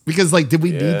cost? Because, like, did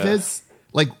we need this?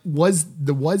 Like, was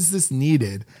this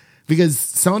needed? Because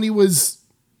Sony was,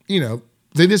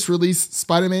 they just released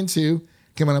Spider-Man 2,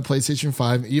 came out on PlayStation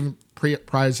 5. Even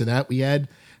prior to that, we had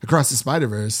Across the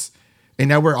Spider-Verse. And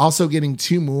now we're also getting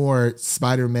 2 more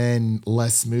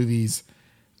Spider-Man-less movies.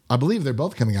 I believe they're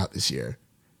both coming out this year.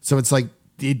 So it's like,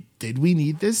 did we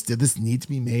need this? Did this need to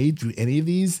be made? Do any of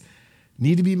these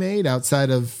need to be made outside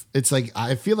of, it's like,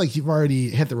 I feel like you've already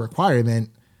hit the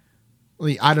requirement.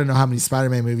 I don't know how many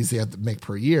Spider-Man movies they have to make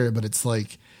per year, but it's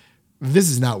like, this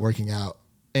is not working out.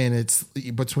 And it's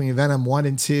between Venom 1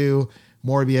 and 2,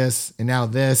 Morbius, and now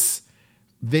this,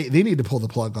 they need to pull the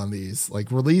plug on these.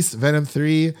 Like, release Venom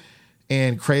 3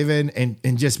 and Kraven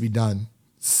and just be done.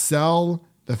 Sell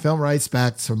the film rights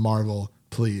back to Marvel,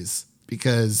 please.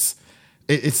 Because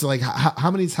it's like,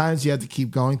 how many times do you have to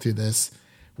keep going through this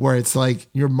where it's like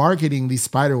you're marketing these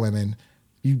Spider-Women,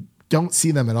 you don't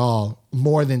see them at all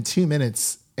more than 2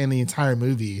 minutes in the entire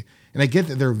movie. And I get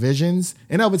that they're visions.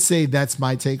 And I would say that's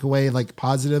my takeaway, like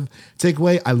positive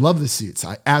takeaway. I love the suits.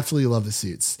 I absolutely love the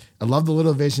suits. I love the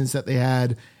little visions that they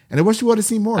had. And I wish we would have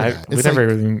seen more of that. We never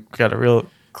even got a real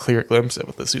clear glimpse of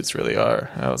what the suits really are.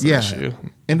 That was the issue.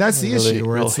 And that's the issue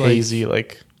where it's hazy,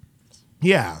 like.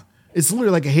 Yeah. It's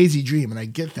literally like a hazy dream. And I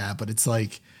get that. But it's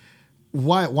like,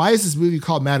 why is this movie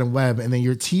called Madam Web? And then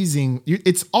you're teasing.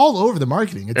 It's all over the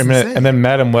marketing. It's insane. And then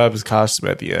Madam Web's costume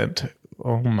at the end.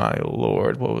 Oh my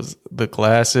Lord. What was the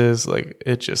glasses? Like,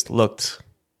 it just looked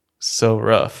so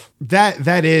rough.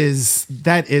 That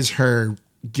is her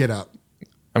get up.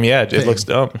 I mean, yeah, it looks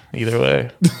dumb either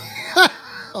way.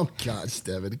 Oh gosh,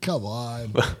 Devin, come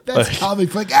on. That's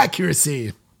comic book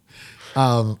accuracy.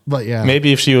 But yeah.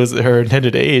 Maybe if she was her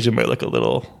intended age, it might look a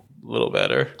little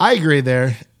better. I agree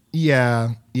there.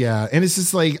 Yeah. And it's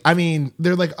just like, I mean,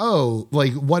 they're like, oh,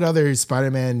 like what other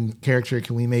Spider-Man character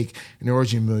can we make an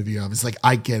origin movie of? It's like,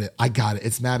 I get it. I got it.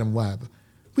 It's Madam Web.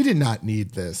 We did not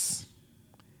need this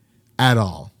at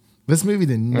all. This movie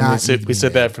did not. We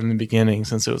said that from the beginning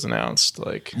since it was announced.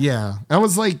 Like, yeah, I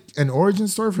was like an origin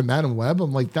story for Madam Web.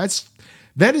 I'm like, that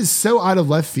is so out of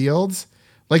left field.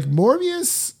 Like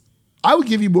Morbius, I would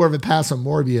give you more of a pass on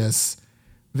Morbius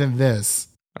than this.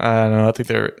 I don't know. I think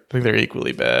they're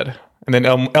equally bad. And then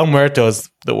El Muerto is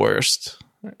the worst,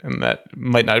 and that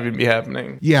might not even be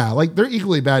happening. Yeah, like they're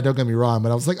equally bad. Don't get me wrong,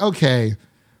 but I was like, okay,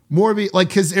 Morbius,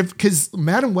 like because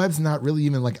Madam Web's not really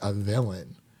even like a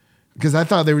villain. Because I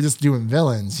thought they were just doing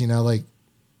villains, like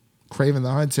Kraven the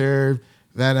Hunter,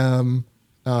 Venom,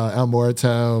 El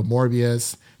Muerto,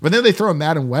 Morbius. But then they throw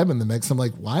Madam Web in the mix. I'm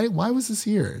like, why was this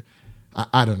here?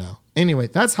 I don't know. Anyway,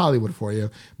 that's Hollywood for you.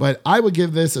 But I would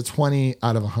give this a 20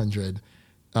 out of 100.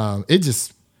 I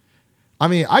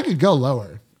could go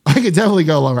lower. I could definitely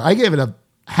go lower. I gave it a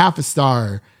half a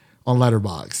star on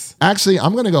Letterboxd. Actually,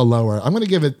 I'm going to go lower. I'm going to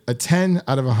give it a 10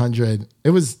 out of 100. It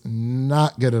was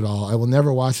not good at all. I will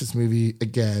never watch this movie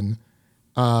again.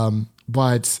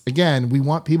 But again, we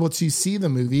want people to see the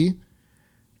movie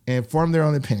and form their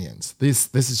own opinions. This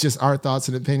is just our thoughts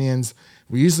and opinions.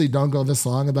 We usually don't go this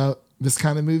long about this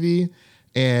kind of movie.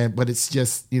 But it's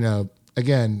just,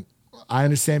 again, I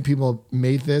understand people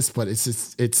made this, but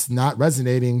it's not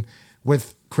resonating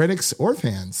with critics or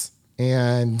fans.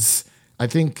 And I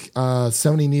think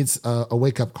Sony needs a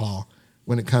wake-up call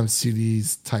when it comes to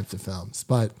these types of films.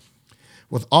 But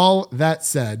with all that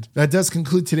said, that does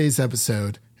conclude today's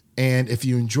episode. And if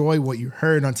you enjoy what you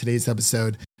heard on today's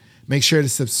episode, make sure to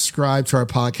subscribe to our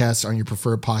podcast on your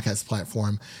preferred podcast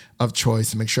platform of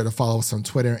choice. And make sure to follow us on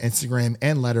Twitter, Instagram,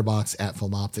 and Letterboxd at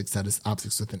FilmOptics. That is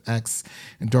Optics with an X.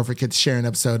 And don't forget to share an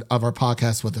episode of our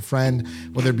podcast with a friend,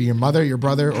 whether it be your mother, your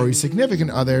brother, or your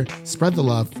significant other. Spread the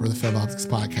love for the Film Optics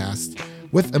podcast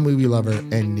with a movie lover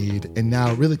in need. And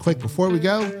now, really quick, before we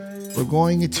go, we're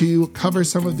going to cover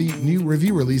some of the new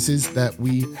review releases that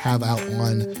we have out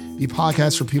on the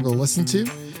podcast for people to listen to.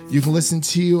 You can listen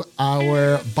to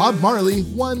our Bob Marley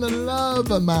One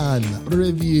Love Man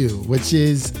review, which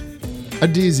is a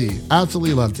doozy.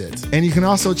 Absolutely loved it. And you can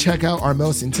also check out our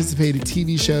most anticipated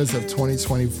TV shows of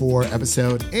 2024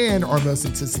 episode and our most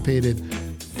anticipated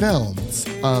films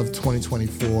of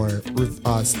 2024,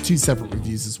 2 separate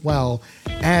reviews as well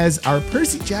as our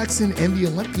Percy Jackson and the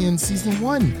Olympian season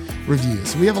 1 review.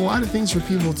 So we have a lot of things for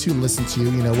people to listen to.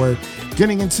 You know, we're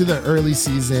getting into the early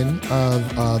season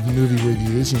of movie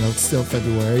reviews. You know, it's still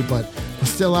February, but we're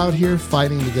still out here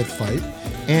fighting the good fight.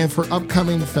 And for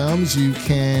upcoming films, you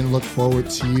can look forward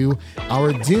to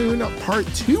our Dune Part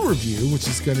 2 review, which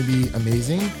is going to be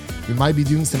amazing. We might be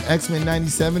doing some X-Men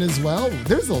 97 as well.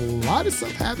 There's a lot of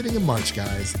stuff happening in March,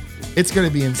 guys. It's going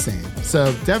to be insane.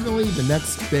 So definitely the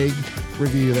next big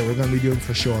review that we're going to be doing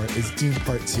for sure is Dune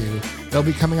Part 2. They'll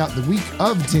be coming out the week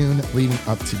of Dune leading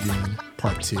up to Dune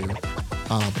Part 2.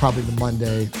 Probably the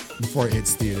Monday before it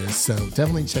hits theaters. So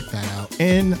definitely check that out.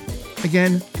 And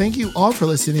again, thank you all for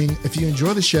listening. If you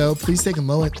enjoy the show, please take a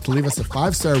moment to leave us a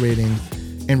 5-star rating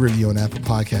and review on Apple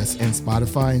Podcasts and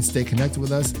Spotify, and stay connected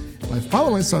with us by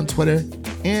following us on Twitter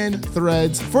and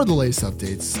Threads for the latest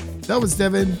updates. That was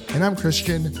Devin, and I'm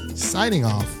Christian, signing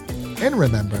off. And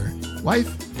remember,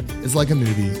 life is like a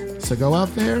movie, so go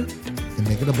out there and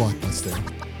make it a blockbuster.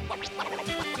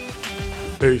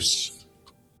 Peace.